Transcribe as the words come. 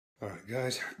Alright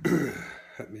guys,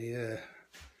 at my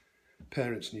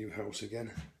parents' new house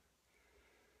again.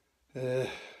 And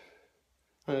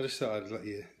I just thought I'd let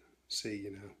you see,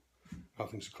 how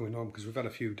things are coming on, because we've had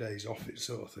a few days off it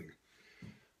sort of thing.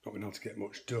 Not been able to get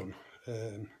much done.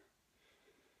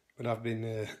 But I've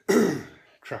been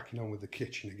cracking on with the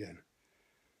kitchen again.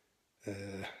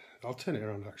 I'll turn it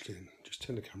around actually and just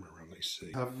turn the camera around, let's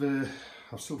see.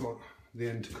 I've still got the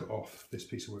end cut off this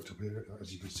piece of work up here.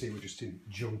 As you can see, we're just in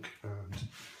junk and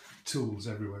tools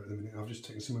everywhere at the minute. I've just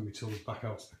taken some of my tools back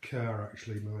out to the car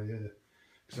actually,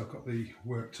 because I've got the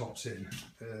worktops in.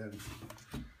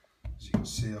 As you can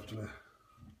see, I've done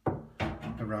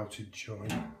a routed join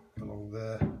along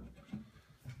there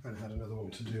and had another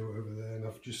one to do over there, and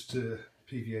I've just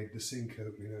PVA'd the sink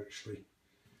opening actually.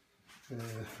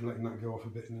 Letting that go off a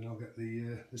bit, and then I'll get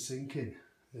the sink in,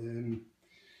 and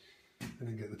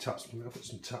then get the taps. I've got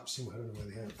some taps somewhere, I don't know where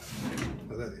they are.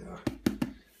 Oh, there they are.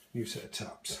 New set of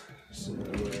taps. So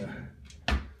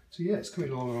yeah, it's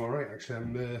coming along all right actually.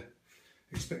 I'm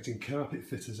expecting carpet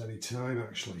fitters any time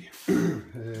actually.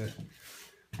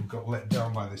 We got let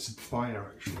down by this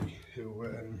supplier actually, who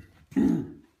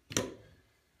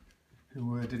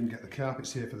didn't get the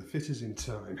carpets here for the fitters in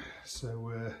time.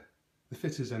 So the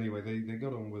fitters anyway, they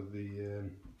got on with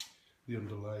the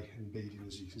underlay and beading,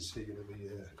 as you can see,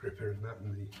 the gripper and that,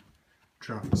 and the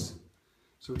trams.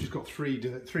 So we've just got three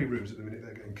rooms at the minute.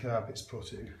 They're getting carpets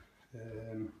put in,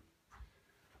 and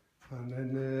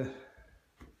then the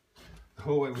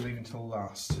hallway we're leaving till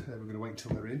last. We're going to wait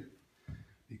until they're in,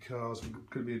 because we're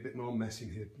going to be a bit more messy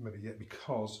in here maybe yet,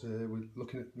 because we're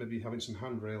looking at maybe having some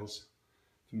handrails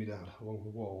for my dad along the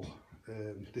wall.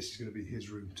 This is going to be his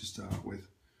room to start with.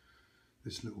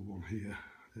 This little one here.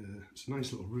 It's a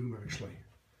nice little room actually,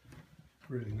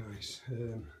 really nice.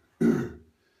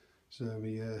 So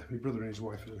my brother and his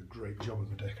wife have done a great job of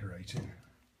the decorating,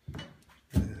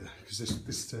 because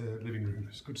this living room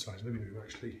is a good sized living room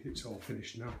actually. It's all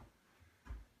finished now,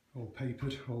 all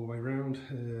papered all the way around.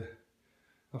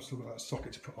 I've still got that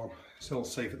socket to put on. It's all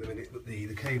safe at the minute, but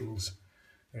the cables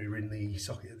are in the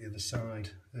socket at the other side.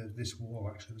 This wall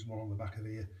actually, there's one on the back of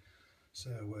here. So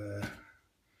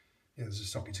yeah, there's a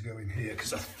socket to go in here,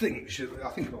 because I think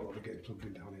all of it getting plugged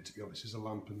in down here, to be honest. There's a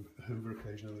lamp and a hoover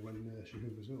occasionally when she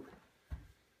hoovers up.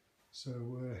 So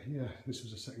yeah, this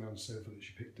was a second-hand sofa that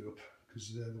she picked up,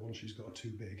 because the one she's got are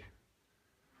too big,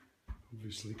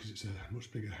 obviously, because it's a much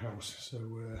bigger house. So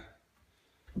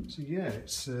yeah,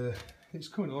 it's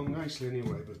coming along nicely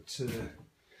anyway. But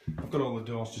I've got all the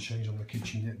doors to change on the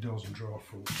kitchen yet, doors and drawer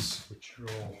fronts, which are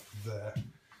all there.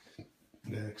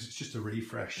 Because it's just a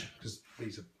refresh, because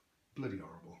these are bloody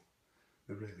horrible.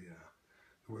 They really are.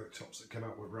 The worktops that came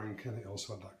out were rank, and it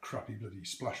also had that crappy bloody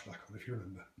splashback on, if you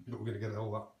remember. But we're going to get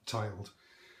all that tiled,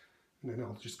 and then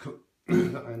I'll just cut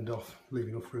that end off, leave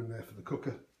enough room there for the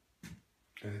cooker.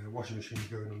 Washing machine's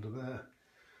going under there,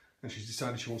 and she's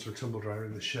decided she wants her tumble dryer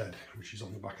in the shed, which is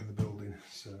on the back of the building.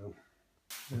 So,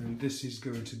 and this is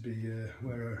going to be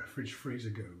where our fridge freezer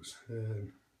goes.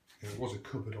 It was a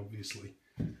cupboard, obviously.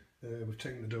 We've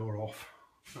taken the door off.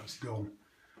 That's gone.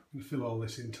 I'm going to fill all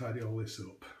this in, tidy all this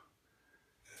up,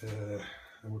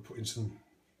 and we're putting some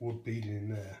wood beading in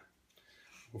there.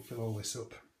 We'll fill all this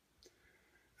up,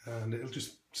 and it'll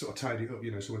just sort of tidy it up,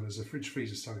 so when there's a fridge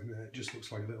freezer standing there, it just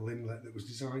looks like a little inlet that was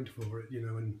designed for it,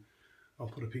 and I'll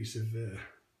put a piece of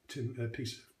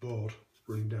board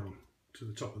running down to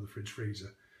the top of the fridge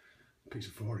freezer, a piece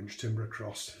of 4-inch timber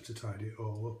across to tidy it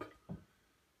all up.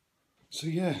 So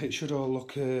yeah, it should all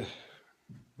look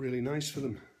really nice for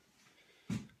them.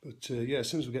 But yeah, as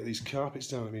soon as we get these carpets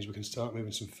down, it means we can start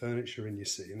moving some furniture in, you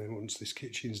see. And then once this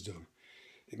kitchen's done,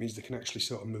 it means they can actually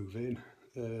sort of move in,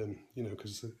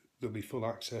 because there'll be full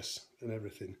access and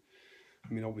everything.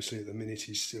 I mean, obviously at the minute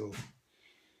he's still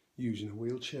using a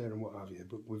wheelchair and what have you,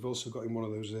 but we've also got him one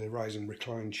of those rise and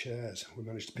recline chairs. We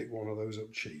managed to pick one of those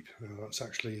up cheap. That's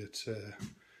actually at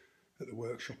the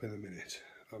workshop in a minute.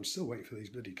 I'm still waiting for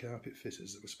these bloody carpet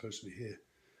fitters that were supposed to be here.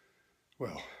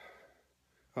 Well,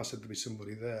 I said there'd be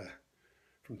somebody there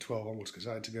from 12 onwards, because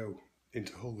I had to go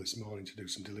into Hull this morning to do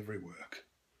some delivery work.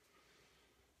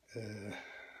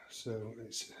 So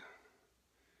it's,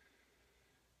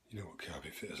 you know what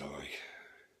carpet fitters are like.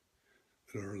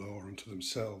 They're a law unto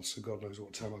themselves, so God knows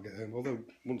what time I'll get home. Although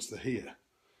once they're here,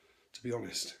 to be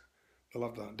honest, they'll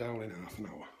have that down in half an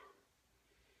hour.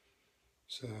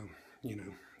 So,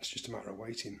 it's just a matter of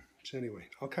waiting. So anyway,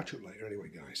 I'll catch up later anyway,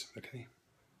 guys, okay?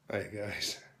 Hey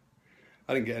guys,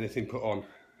 I didn't get anything put on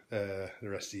the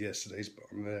rest of yesterday's, but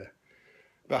I'm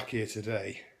back here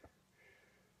today,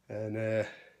 and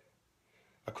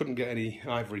I couldn't get any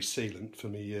ivory sealant for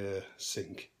my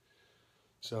sink,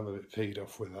 So I'm a bit peed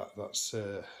off with that. That's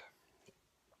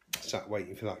sat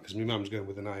waiting for that because my mum's going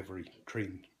with an ivory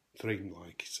cream theme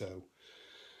like, so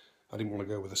I didn't want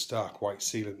to go with a stark white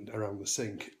sealant around the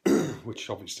sink, which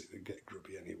obviously would get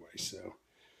grubby anyway. So,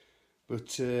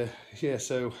 but yeah,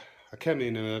 so I came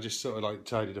in and I just sort of like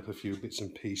tidied up a few bits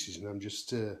and pieces, and I'm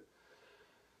just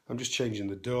changing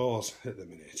the doors at the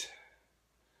minute.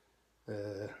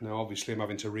 Now obviously I'm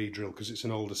having to re-drill because it's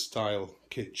an older style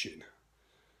kitchen.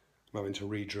 I'm having to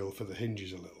re-drill for the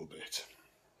hinges a little bit.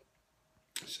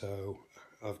 So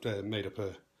I've made up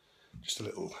just a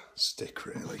little stick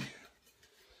really.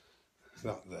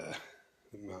 That there,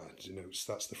 you know,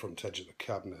 that's the front edge of the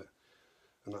cabinet,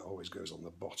 and that always goes on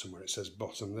the bottom where it says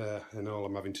bottom there. And all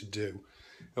I'm having to do,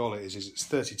 all it is it's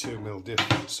 32mm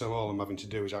difference. So all I'm having to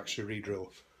do is actually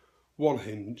re-drill one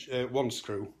hinge, one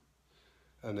screw,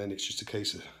 and then it's just a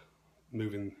case of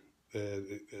moving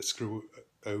a screw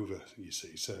over. You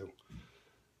see, so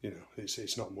you know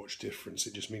it's not much difference.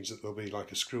 It just means that there'll be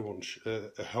like a screw on,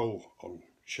 a hole on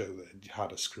show that it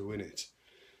had a screw in it.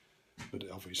 But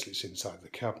obviously it's inside the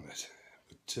cabinet.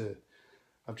 But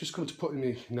I've just come to put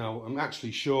in now. I'm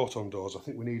actually short on doors. I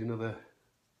think we need another.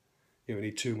 Yeah, we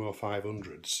need 2 more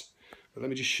 500s. But let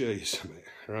me just show you something.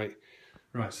 Right.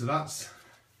 So that's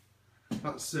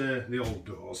the old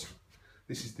doors.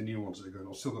 This is the new ones that are going.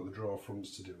 I've still got the drawer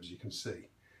fronts to do, as you can see.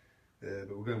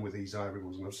 But we're going with these ivory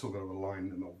ones, and I've still got to align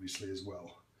them obviously as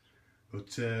well.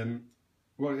 But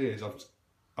what it is,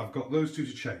 I've got those two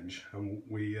to change, and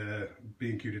we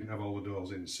B&Q didn't have all the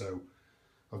doors in, so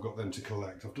I've got them to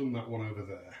collect. I've done that one over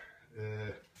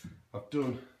there. I've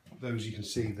done those you can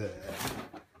see there.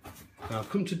 Now I've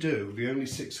come to do the only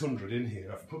 600 in here.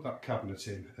 I've put that cabinet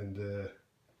in and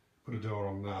put a door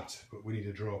on that, but we need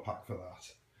a drawer pack for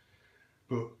that.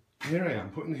 But here I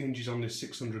am putting the hinges on this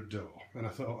 600 door, and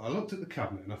I looked at the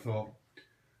cabinet and I thought,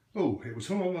 oh, it was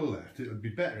hung on the left, it would be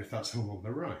better if that's hung on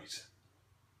the right.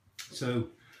 So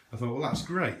I thought, well, that's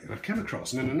great. And I came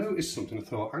across, and then I noticed something. I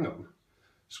thought, hang on,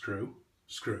 screw,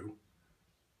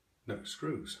 no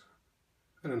screws.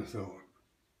 And then I thought,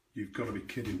 you've got to be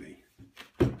kidding me.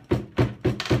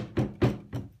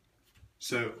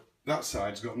 So that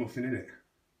side's got nothing in it.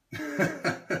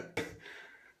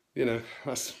 You know,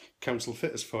 that's council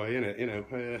fitters for you, innit? You know,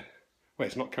 well,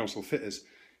 it's not council fitters.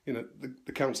 You know,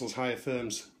 the councils hire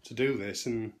firms to do this,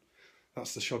 and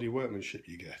that's the shoddy workmanship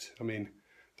you get. I mean,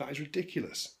 that is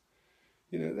ridiculous.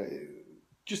 You know,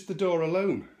 just the door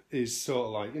alone is sort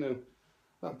of like, you know,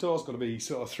 that door's got to be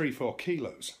sort of 3-4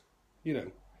 kilos, you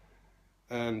know.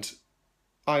 And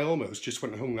I almost just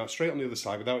went and hung that straight on the other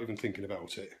side without even thinking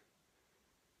about it.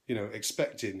 You know,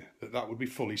 expecting that would be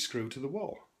fully screwed to the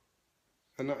wall.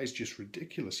 And that is just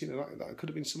ridiculous, you know, that could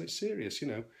have been something serious, you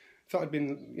know. If that had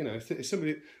been, you know, if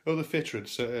somebody, other fitter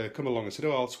had come along and said,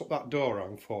 oh, I'll swap that door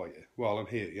around for you while I'm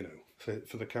here, you know,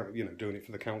 for the, you know, doing it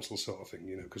for the council sort of thing,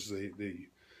 you know, because the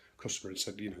customer had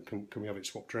said, you know, can we have it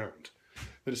swapped round?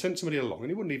 They'd have sent somebody along and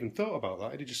he wouldn't even thought about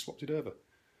that, he'd just swapped it over.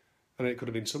 And it could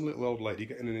have been some little old lady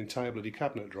getting an entire bloody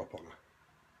cabinet drop on her.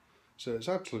 So it's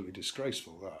absolutely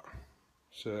disgraceful, that.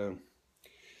 So,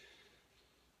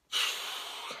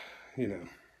 you know,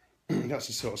 that's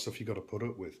the sort of stuff you've got to put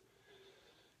up with.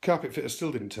 Carpet fitter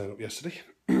still didn't turn up yesterday.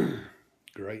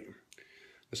 Great.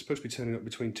 They're supposed to be turning up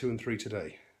between 2 and 3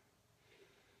 today.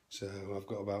 So I've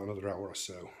got about another hour or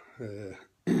so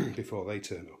before they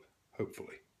turn up,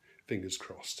 hopefully. Fingers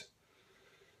crossed.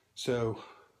 So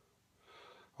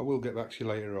I will get back to you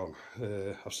later on.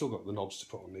 I've still got the knobs to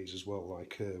put on these as well,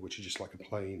 like which are just like a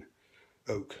plain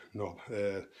oak knob.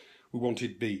 We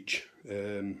wanted beech,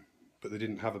 but they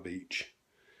didn't have a beech.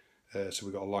 So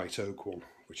we got a light oak one,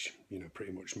 which, you know,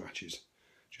 pretty much matches.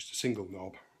 Just a single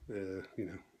knob, you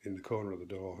know, in the corner of the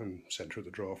door and centre of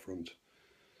the drawer front.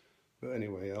 But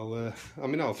anyway,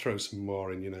 I'll throw some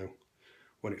more in, you know,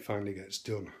 when it finally gets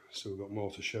done. So we've got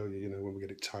more to show you, you know, when we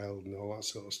get it tiled and all that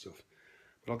sort of stuff.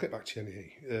 But I'll get back to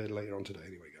you later on today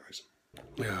anyway, guys.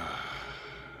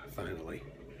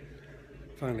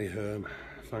 Finally home,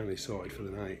 finally sorted for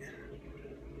the night.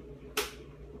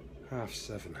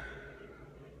 7:30.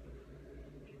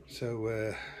 So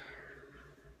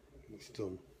it's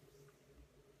done.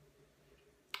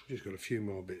 Just got a few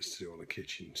more bits to do on the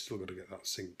kitchen. Still got to get that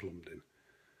sink plumbed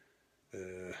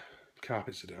in.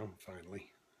 Carpets are down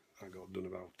finally. That got done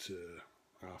about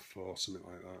 4:30, something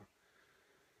like that.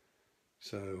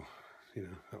 So, you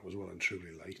know, that was well and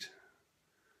truly late.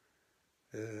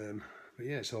 But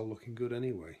yeah, it's all looking good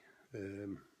anyway.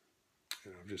 You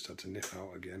know, I've just had to nip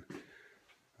out again.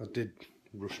 I did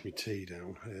rush my tea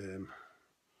down.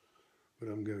 But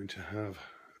I'm going to have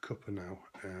a cuppa now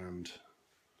and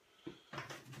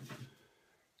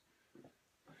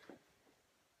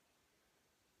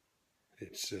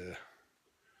It's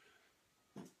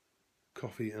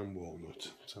coffee and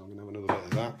walnut. So I'm going to have another bit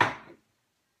of that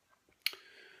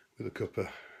with a cuppa,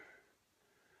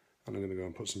 and I'm going to go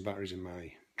and put some batteries in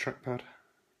my trackpad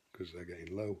because they're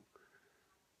getting low,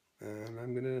 and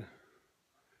I'm going to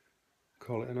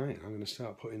call it a night. I'm going to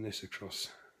start putting this across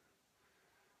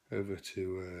over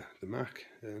to the Mac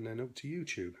and then up to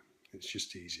YouTube. It's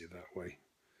just easier that way.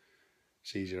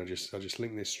 It's easier. I just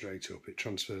link this straight up. It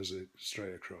transfers it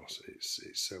straight across. It's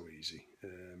so easy,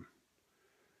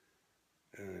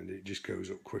 and it just goes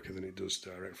up quicker than it does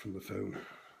direct from the phone.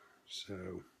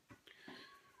 So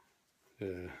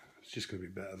it's just going to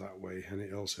be better that way, and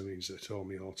it also means that all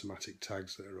my automatic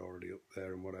tags that are already up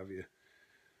there and what have you,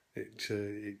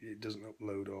 it doesn't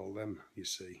upload all them, you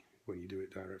see, when you do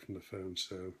it direct from the phone.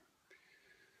 So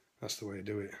that's the way I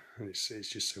do it, and it's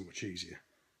just so much easier.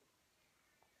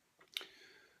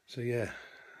 So yeah,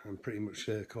 I'm pretty much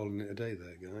calling it a day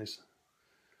there, guys.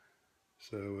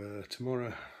 So tomorrow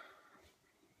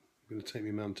I'm going to take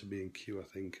my mum to B&Q, I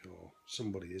think, or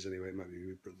somebody is anyway. It might be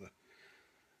my brother.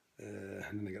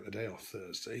 And then I get the day off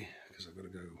Thursday because I've got to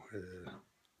go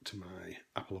to my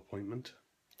Apple appointment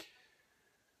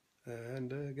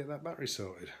and get that battery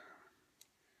sorted.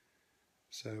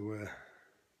 So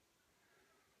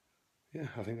yeah,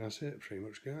 I think that's it pretty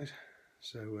much, guys.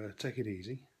 So take it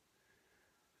easy,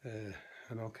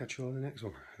 and I'll catch you all in the next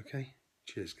one. Okay,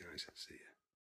 cheers guys, see ya.